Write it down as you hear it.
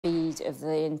speed of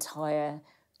the entire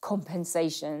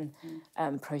compensation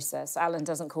process. Alan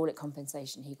doesn't call it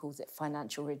compensation, he calls it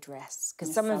financial redress,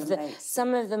 because some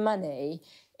of the money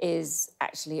is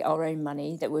actually our own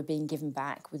money that we're being given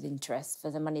back with interest for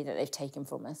the money that they've taken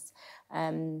from us.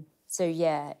 So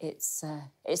yeah, it's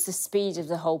the speed of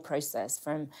the whole process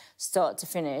from start to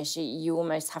finish. You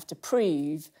almost have to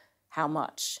prove how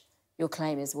much your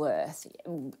claim is worth,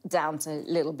 down to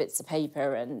little bits of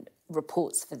paper and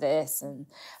reports for this and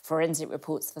forensic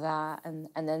reports for that, and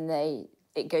then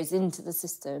it goes into the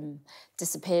system,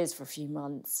 disappears for a few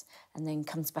months, and then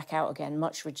comes back out again,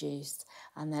 much reduced,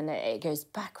 and then it goes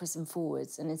backwards and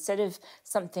forwards. And instead of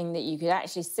something that you could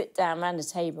actually sit down around a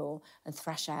table and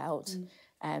thrash out,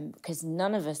 because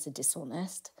none of us are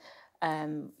dishonest,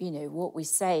 you know, what we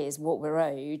say is what we're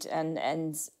owed,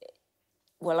 and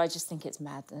well, I just think it's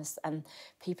madness, and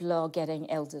people are getting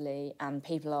elderly and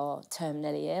people are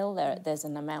terminally ill. There's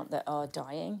an amount that are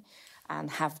dying and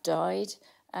have died.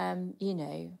 You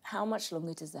know, how much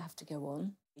longer does it have to go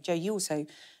on? Jo, you also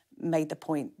made the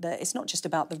point that it's not just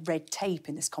about the red tape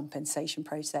in this compensation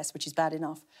process, which is bad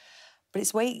enough, but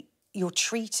it's the way you're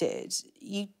treated.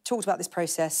 You talked about this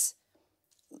process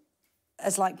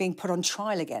as like being put on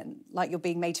trial again, like you're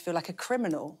being made to feel like a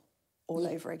criminal all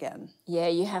over again. Yeah,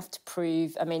 you have to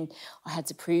prove. I mean, I had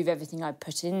to prove everything I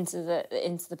put into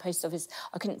the post office.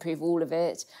 I couldn't prove all of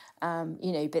it,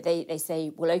 you know, but they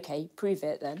say, well, OK, prove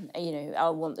it then. You know, I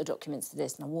want the documents for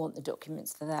this and I want the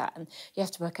documents for that. And you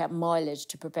have to work out mileage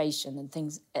to probation and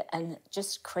things, and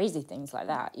just crazy things like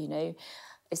that, you know.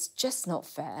 It's just not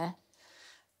fair.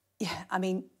 Yeah, I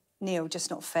mean, Neil, just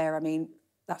not fair. I mean,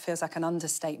 that feels like an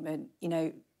understatement. You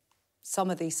know, some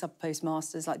of these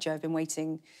sub-postmasters like Jo have been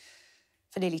waiting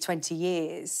for nearly 20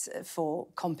 years for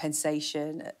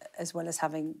compensation, as well as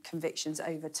having convictions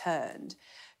overturned.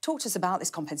 Talk to us about this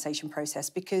compensation process,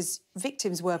 because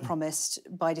victims were promised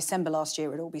by December last year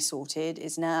it would all be sorted,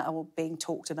 is now being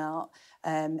talked about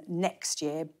next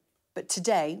year. But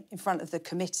today, in front of the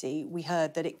committee, we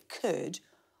heard that it could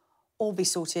all be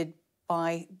sorted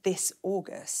by this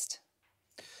August.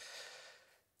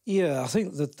 Yeah, I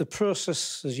think that the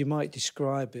process, as you might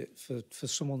describe it, for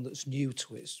someone that's new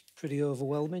to it, is pretty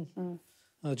overwhelming.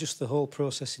 Just the whole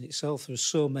process in itself, there are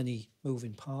so many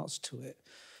moving parts to it.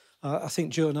 I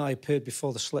think Jo and I appeared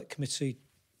before the Select Committee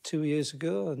 2 years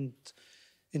ago, and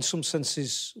in some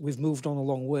senses we've moved on a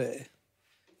long way.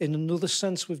 In another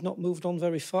sense, we've not moved on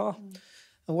very far.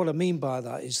 And what I mean by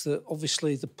that is that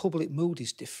obviously the public mood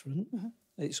is different.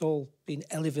 It's all been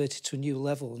elevated to a new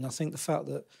level, and I think the fact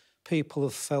that people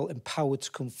have felt empowered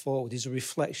to come forward is a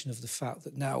reflection of the fact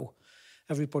that now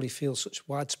everybody feels such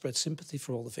widespread sympathy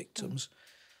for all the victims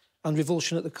and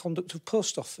revulsion at the conduct of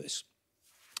Post Office.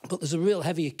 But there's a real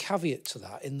heavy caveat to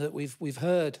that, in that we've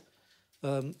heard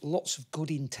lots of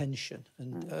good intention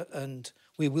and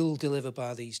we will deliver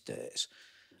by these days.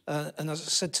 And as I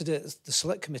said today at the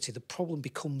Select Committee, the problem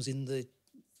becomes in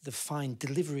the fine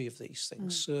delivery of these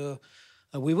things. So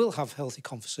we will have healthy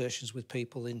conversations with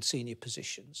people in senior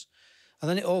positions, and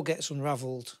then it all gets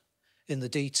unravelled in the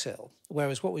detail,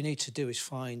 whereas what we need to do is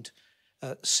find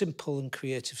simple and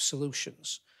creative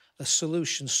solutions,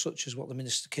 solutions such as what the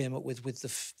Minister came up with the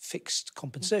fixed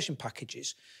compensation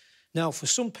packages. Now, for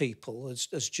some people,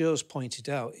 as Jo's pointed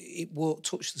out, it won't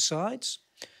touch the sides,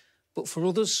 but for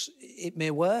others it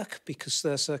may work because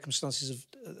their circumstances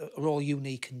are all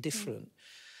unique and different.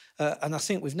 And I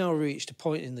think we've now reached a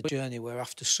point in the journey where,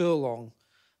 after so long,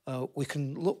 we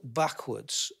can look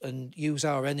backwards and use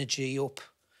our energy up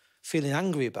feeling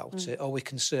angry about it, or we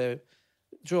can say,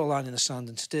 draw a line in the sand,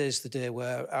 and today's the day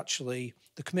where actually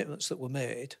the commitments that were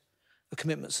made are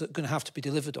commitments that are going to have to be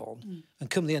delivered on.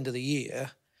 And come the end of the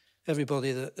year,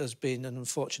 everybody that has been an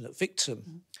unfortunate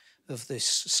victim of this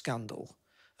scandal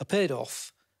are paid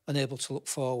off and able to look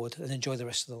forward and enjoy the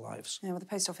rest of their lives. Yeah, well, the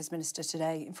Post Office Minister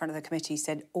today in front of the committee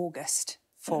said August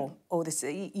for all this.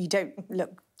 You don't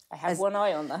look... I have one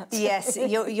eye on that. Yes,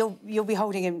 you'll be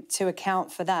holding him to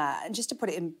account for that. And just to put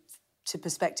it into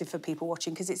perspective for people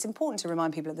watching, because it's important to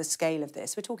remind people of the scale of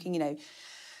this. We're talking, you know,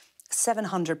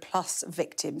 700 plus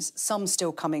victims, some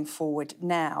still coming forward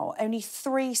now. Only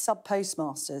 3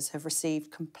 sub-postmasters have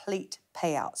received complete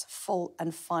payouts, full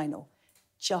and final.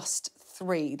 Just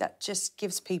 3. That just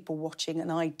gives people watching an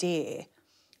idea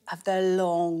of the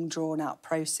long, drawn-out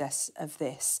process of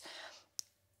this.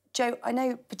 Jo, I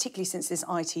know particularly since this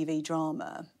ITV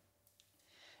drama,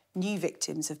 new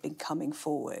victims have been coming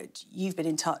forward. You've been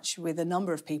in touch with a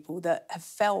number of people that have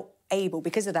felt able,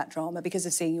 because of that drama, because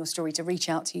of seeing your story, to reach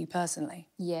out to you personally?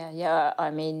 Yeah.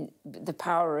 I mean, the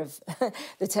power of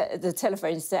the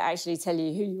telephones to actually tell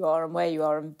you who you are and where you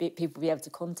are, and people be able to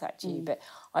contact you. But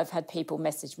I've had people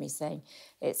message me saying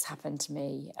it's happened to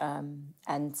me.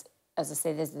 And as I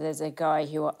say, there's a guy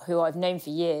who I've known for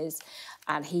years,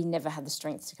 and he never had the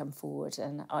strength to come forward.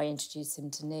 And I introduced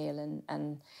him to Neil,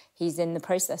 and he's in the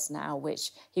process now,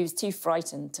 which he was too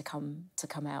frightened to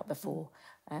come out before.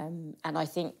 And I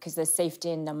think because there's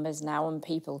safety in numbers now, and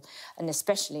people, and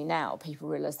especially now, people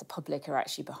realise the public are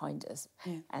actually behind us,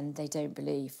 and they don't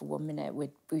believe for 1 minute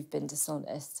we've been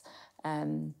dishonest.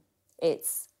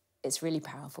 It's really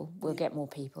powerful. We'll get more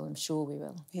people, I'm sure we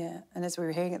will. Yeah, and as we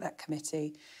were hearing at that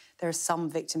committee, there are some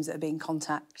victims that are being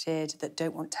contacted that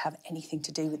don't want to have anything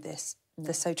to do with this.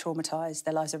 They're so traumatised,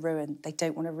 their lives are ruined, they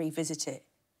don't want to revisit it,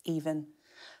 even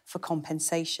for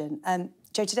compensation.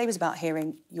 Jo, today was about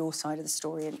hearing your side of the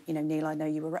story, and, you know, Neil, I know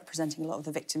you were representing a lot of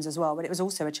the victims as well, but it was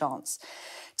also a chance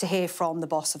to hear from the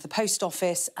boss of the post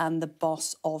office and the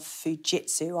boss of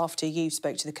Fujitsu. After you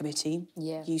spoke to the committee,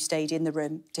 you stayed in the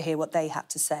room to hear what they had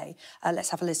to say.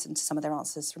 Let's have a listen to some of their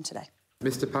answers from today.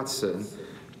 Mr. Patterson,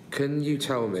 can you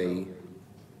tell me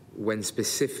when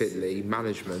specifically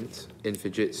management in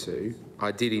Fujitsu,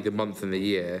 ideally the month and the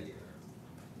year,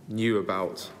 knew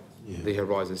about the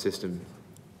Horizon system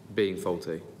being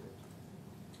faulty?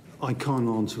 I can't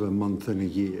answer a month and a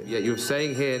year. Yeah, you're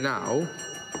saying here now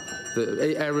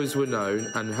that errors were known,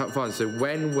 and fine. So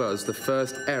when was the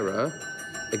first error,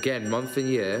 again month and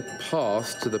year,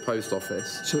 passed to the post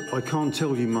office? So I can't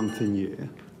tell you month and year.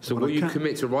 So will you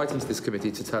commit to writing to this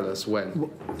committee to tell us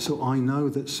when? So I know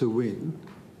that Sewin,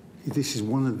 this is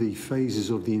one of the phases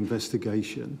of the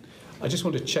investigation. I just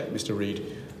want to check, Mr.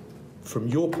 Reid, from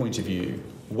your point of view,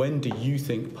 when do you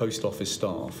think post office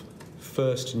staff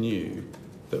first knew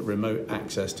that remote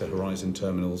access to Horizon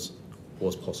terminals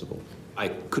was possible? I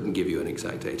couldn't give you an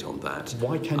exact date on that.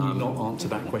 Why can you not answer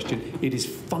that question? It is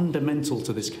fundamental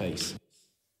to this case.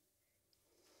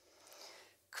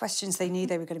 Questions they knew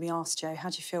they were going to be asked, Jo. How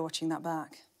do you feel watching that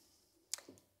back?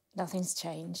 Nothing's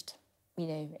changed. You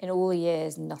know, in all the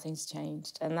years, nothing's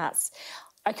changed. And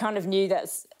I kind of knew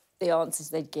that's the answers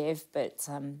they'd give, but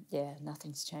yeah,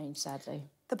 nothing's changed, sadly.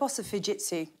 The boss of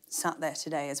Fujitsu sat there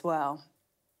today as well,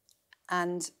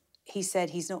 and he said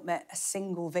he's not met a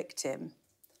single victim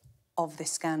of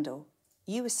this scandal.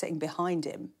 You were sitting behind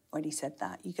him when he said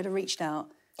that. You could have reached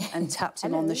out and tapped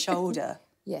him on the shoulder.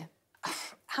 Yeah.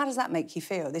 How does that make you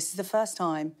feel? This is the first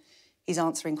time he's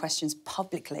answering questions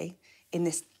publicly in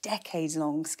this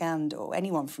decades-long scandal,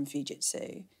 anyone from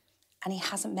Fujitsu, and he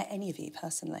hasn't met any of you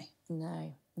personally.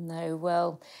 No.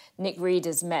 Well, Nick Reed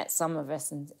has met some of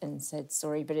us and said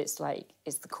sorry, but it's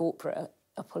the corporate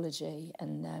apology,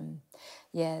 and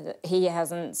he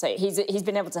hasn't. So he's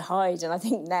been able to hide, and I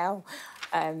think now,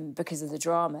 because of the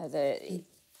drama, that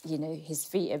his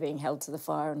feet are being held to the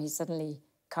fire, and he's suddenly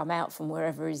come out from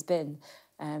wherever he's been.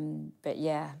 But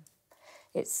yeah,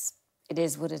 it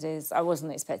is what it is. I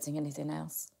wasn't expecting anything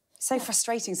else. So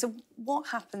frustrating. So what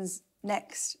happens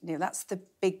next, Neil? That's the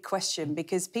big question,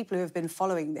 because people who have been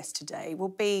following this today will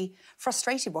be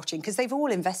frustrated watching, because they've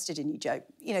all invested in you, Jo.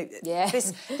 You know,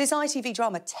 this ITV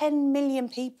drama, 10 million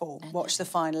people watched the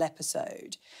final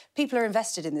episode. People are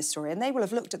invested in this story, and they will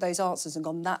have looked at those answers and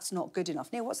gone, that's not good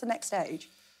enough. Neil, what's the next stage?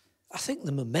 I think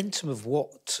the momentum of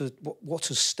what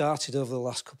has started over the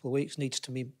last couple of weeks needs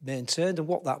to be maintained, and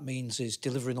what that means is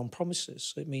delivering on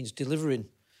promises. It means delivering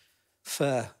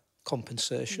fair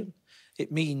compensation.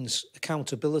 It means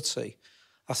accountability.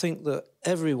 I think that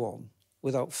everyone,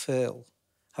 without fail,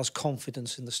 has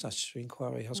confidence in the statutory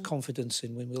inquiry, has confidence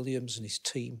in Wyn Williams and his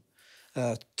team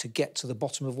to get to the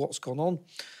bottom of what's gone on.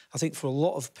 I think for a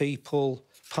lot of people,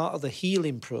 part of the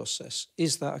healing process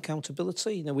is that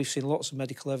accountability. You know, we've seen lots of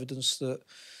medical evidence that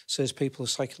says people are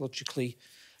psychologically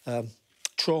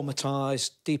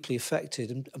traumatised, deeply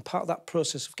affected, and part of that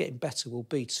process of getting better will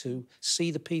be to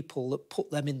see the people that put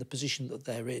them in the position that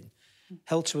they're in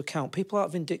held to account. People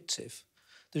aren't vindictive.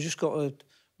 They've just got a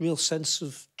real sense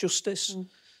of justice.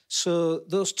 So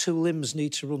those two limbs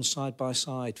need to run side by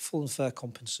side, full and fair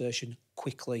compensation,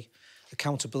 quickly,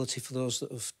 accountability for those that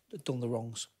have done the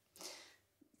wrongs.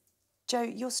 Jo,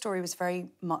 your story was very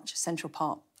much a central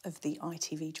part of the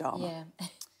ITV drama. Yeah.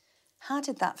 How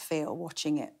did that feel,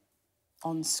 watching it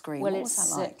on screen? Well, what was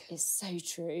that like? It's so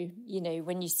true. You know,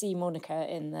 when you see Monica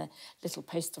in the little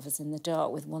post office in the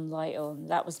dark with one light on,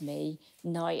 that was me,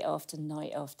 night after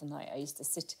night after night. I used to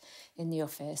sit in the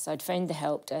office. I'd phoned the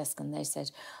help desk and they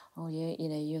said, oh,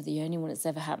 you're the only one it's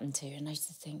ever happened to. And I used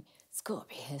to think, it's got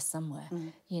to be here somewhere,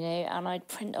 and I'd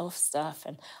print off stuff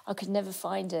and I could never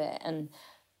find it. And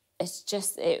it's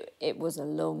just, it was a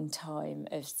long time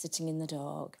of sitting in the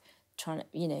dark, trying to,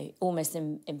 you know, almost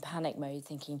in panic mode,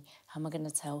 thinking, how am I going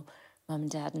to tell Mum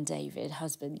and Dad and David,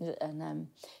 husband, and,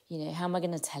 you know, how am I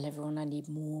going to tell everyone I need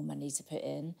more money to put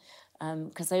in?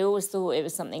 Because I always thought it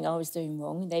was something I was doing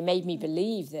wrong. They made me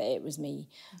believe that it was me.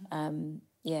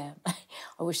 Yeah,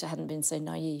 I wish I hadn't been so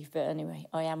naive, but anyway,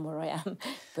 I am where I am.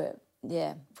 But,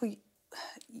 yeah. Well,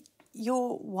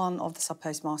 you're one of the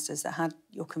sub-postmasters that had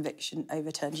your conviction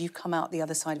overturned. You've come out the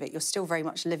other side of it. You're still very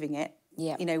much living it.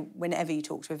 Yeah. You know, whenever you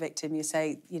talk to a victim, you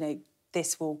say, you know,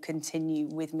 this will continue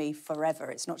with me forever.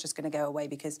 It's not just going to go away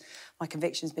because my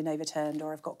conviction's been overturned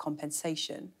or I've got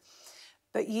compensation.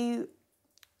 But you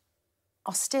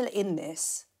are still in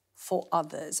this for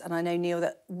others. And I know, Neil,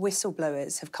 that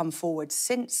whistleblowers have come forward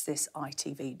since this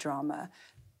ITV drama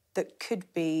that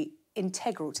could be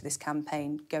integral to this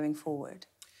campaign going forward.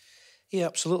 Yeah,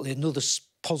 absolutely. Another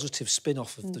positive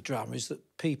spin-off of the drama is that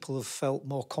people have felt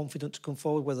more confident to come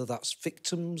forward, whether that's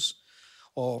victims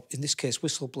or, in this case,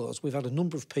 whistleblowers. We've had a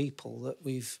number of people that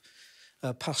we've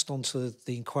passed on to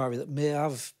the inquiry that may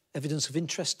have evidence of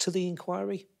interest to the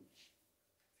inquiry.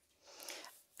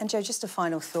 And Jo, just a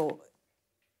final thought.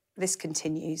 This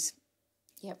continues.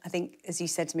 Yep. I think, as you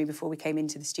said to me before we came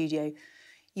into the studio,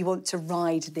 you want to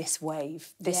ride this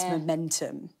wave, this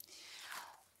momentum.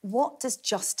 What does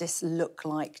justice look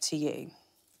like to you?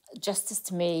 Justice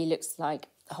to me looks like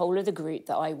the whole of the group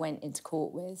that I went into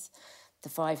court with, the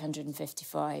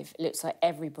 555. It looks like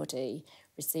everybody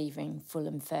receiving full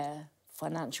and fair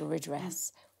financial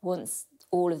redress. Once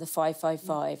all of the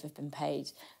 555 have been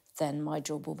paid, then my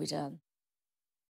job will be done.